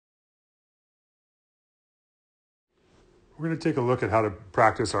We're going to take a look at how to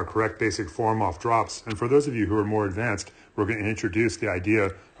practice our correct basic form off drops. And for those of you who are more advanced, we're going to introduce the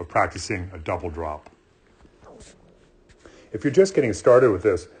idea of practicing a double drop. If you're just getting started with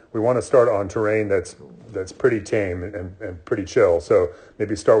this, we want to start on terrain that's pretty tame and pretty chill. So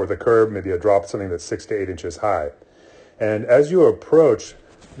maybe start with a curb, maybe a drop, something that's 6 to 8 inches high. And as you approach,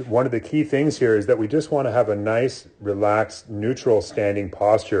 one of the key things here is that we just want to have a nice, relaxed, neutral standing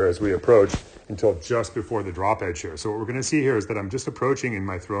posture as we approach until just before the drop edge here. So what we're going to see here is that I'm just approaching in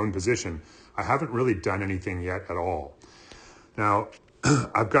my thrown position. I haven't really done anything yet at all. Now,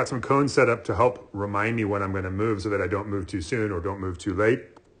 I've got some cones set up to help remind me when I'm going to move so that I don't move too soon or don't move too late.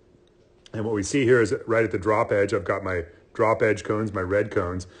 And what we see here is right at the drop edge, I've got my drop edge cones, my red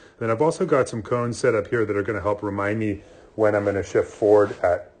cones. Then I've also got some cones set up here that are going to help remind me when I'm going to shift forward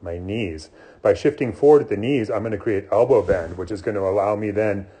at my knees. By shifting forward at the knees, I'm going to create elbow bend, which is going to allow me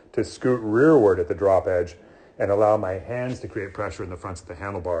then to scoot rearward at the drop edge and allow my hands to create pressure in the fronts of the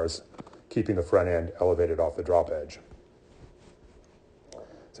handlebars, keeping the front end elevated off the drop edge.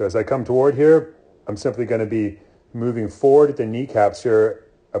 So as I come toward here, I'm simply going to be moving forward at the kneecaps here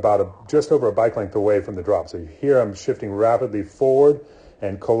about just over a bike length away from the drop. So here I'm shifting rapidly forward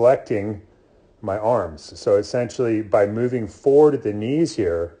and collecting my arms. So essentially by moving forward at the knees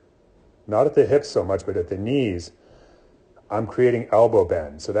here, not at the hips so much, but at the knees, I'm creating elbow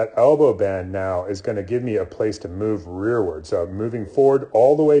bend. So that elbow bend now is going to give me a place to move rearward. So I'm moving forward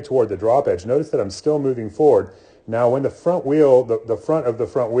all the way toward the drop edge. Notice that I'm still moving forward. Now when the front wheel, the front of the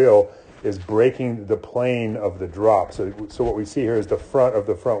front wheel is breaking the plane of the drop. So what we see here is the front of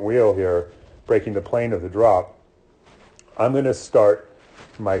the front wheel here breaking the plane of the drop. I'm going to start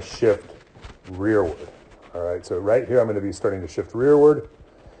my shift rearward. All right, so right here I'm going to be starting to shift rearward,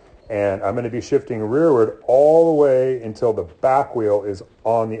 and I'm going to be shifting rearward all the way until the back wheel is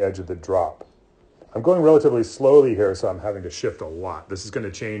on the edge of the drop. I'm going relatively slowly here, so I'm having to shift a lot. This is going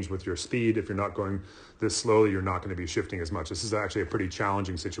to change with your speed. If you're not going this slowly, you're not going to be shifting as much. This is actually a pretty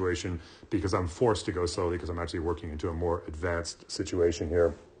challenging situation because I'm forced to go slowly because I'm actually working into a more advanced situation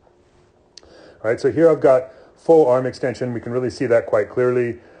here. All right, so here I've got full arm extension. We can really see that quite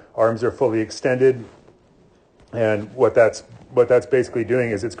clearly. Arms are fully extended, and what that's basically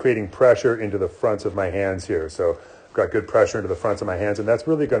doing is it's creating pressure into the fronts of my hands here. So I've got good pressure into the fronts of my hands, and that's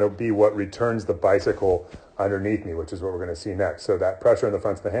really going to be what returns the bicycle underneath me, which is what we're going to see next. So that pressure in the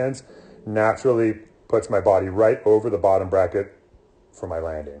fronts of the hands naturally puts my body right over the bottom bracket for my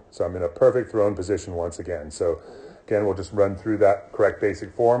landing. So I'm in a perfect thrown position once again. So again, we'll just run through that correct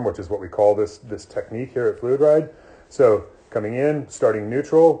basic form, which is what we call this technique here at Fluidride. So coming in, starting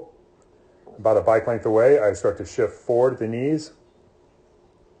neutral, about a bike length away, I start to shift forward at the knees.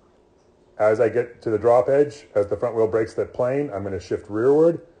 As I get to the drop edge, as the front wheel breaks that plane, I'm going to shift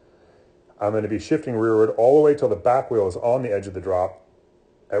rearward. I'm going to be shifting rearward all the way till the back wheel is on the edge of the drop,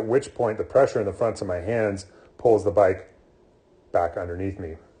 at which point the pressure in the fronts of my hands pulls the bike back underneath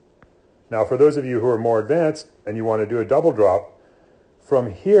me. Now, for those of you who are more advanced and you want to do a double drop,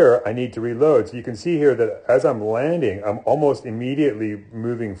 from here, I need to reload. So you can see here that as I'm landing, I'm almost immediately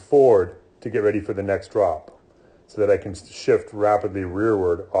moving forward to get ready for the next drop so that I can shift rapidly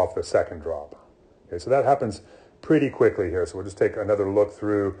rearward off the second drop. Okay, so that happens pretty quickly here. So we'll just take another look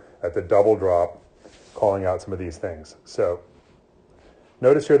through at the double drop, calling out some of these things. So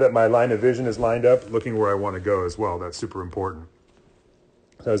notice here that my line of vision is lined up, looking where I want to go as well. That's super important.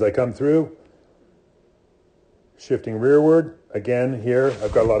 So as I come through, shifting rearward, again here,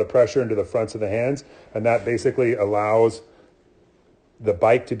 I've got a lot of pressure into the fronts of the hands, and that basically allows the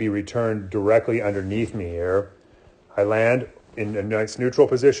bike to be returned directly underneath me here. I land in a nice neutral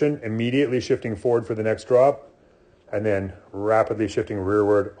position, immediately shifting forward for the next drop, and then rapidly shifting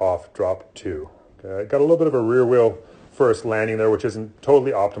rearward off drop 2. Okay, I got a little bit of a rear wheel first landing there, which isn't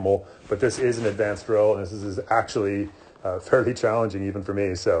totally optimal, but this is an advanced drill, and this is actually fairly challenging even for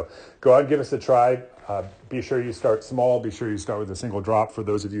me. So go out and give us a try. Be sure you start small. Be sure you start with a single drop. For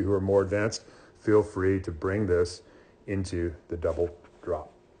those of you who are more advanced, feel free to bring this into the double drop.